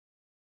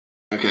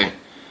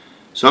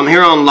So I'm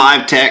here on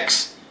live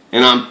text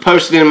and I'm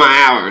posting in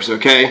my hours,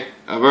 okay?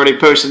 I've already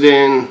posted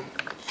in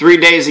 3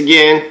 days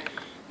again.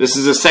 This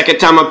is the second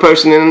time I'm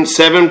posting in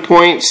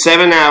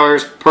 7.7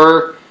 hours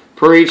per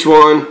each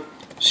one.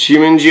 It's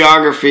human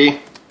geography.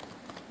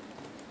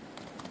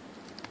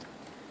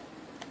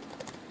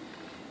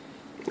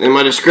 And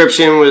my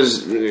description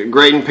was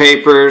grading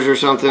papers or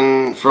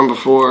something from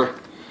before.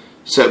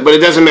 So, but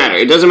it doesn't matter.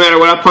 It doesn't matter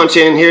what I punch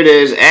in. Here it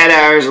is. Add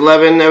hours,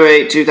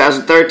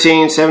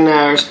 11/08/2013, 7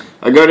 hours.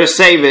 I go to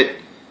save it,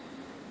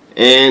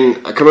 and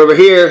I come over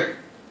here,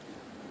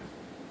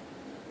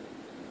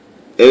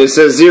 and it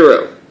says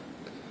 0.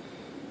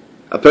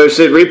 I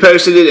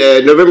reposted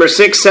it November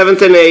 6th,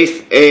 7th, and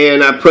 8th,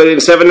 and I put in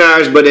 7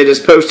 hours, but it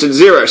is posted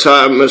 0. So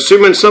I'm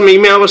assuming some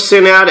email was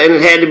sent out, and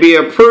it had to be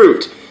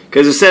approved,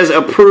 because it says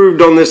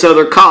approved on this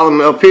other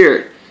column up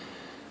here.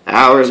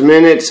 Hours,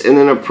 minutes, and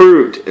then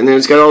approved. And then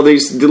it's got all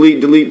these delete,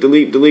 delete,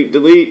 delete, delete,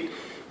 delete.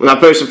 When I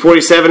posted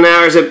 47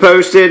 hours, it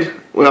posted.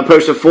 When I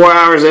posted 4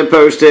 hours, it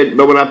posted.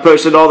 But when I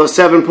posted all the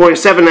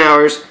 7.7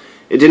 hours,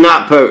 it did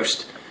not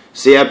post.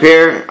 See up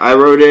here, I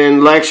wrote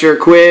in lecture,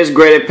 quiz,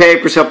 graded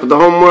papers, help with the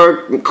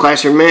homework,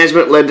 classroom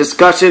management, led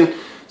discussion.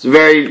 It's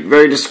very,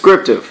 very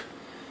descriptive.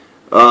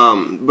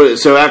 But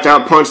so after I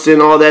punched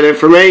in all that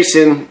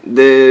information,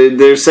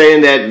 they're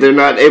saying that they're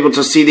not able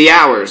to see the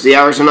hours. The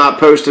hours are not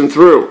posting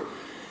through.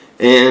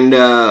 And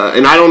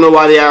I don't know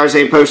why the hours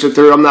ain't posted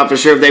through. I'm not for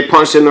sure if they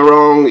punched in the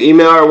wrong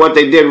email or what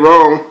they did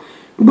wrong.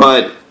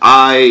 But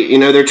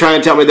they're trying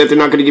to tell me that they're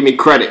not going to give me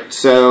credit.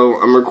 So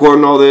I'm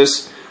recording all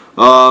this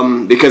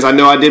because I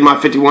know I did my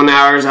 51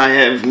 hours. I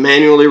have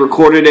manually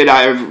recorded it.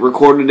 I have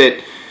recorded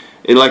it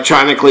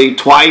electronically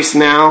twice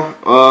now.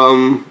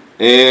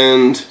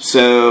 And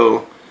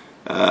so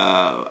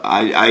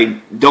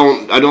I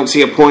don't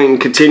see a point in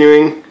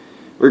continuing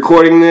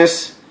recording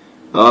this.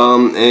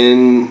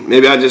 And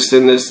maybe I'll just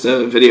send this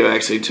video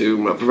actually to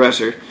my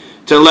professor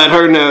to let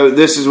her know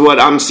this is what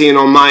I'm seeing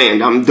on my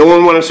end. I'm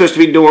doing what I'm supposed to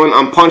be doing.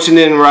 I'm punching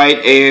in right,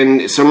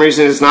 and for some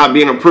reason it's not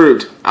being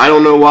approved. I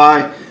don't know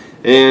why,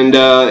 and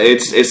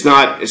it's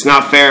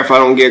not fair if I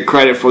don't get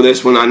credit for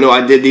this when I know I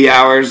did the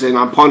hours and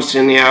I punched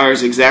in the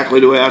hours exactly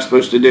the way I was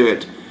supposed to do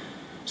it.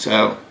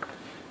 So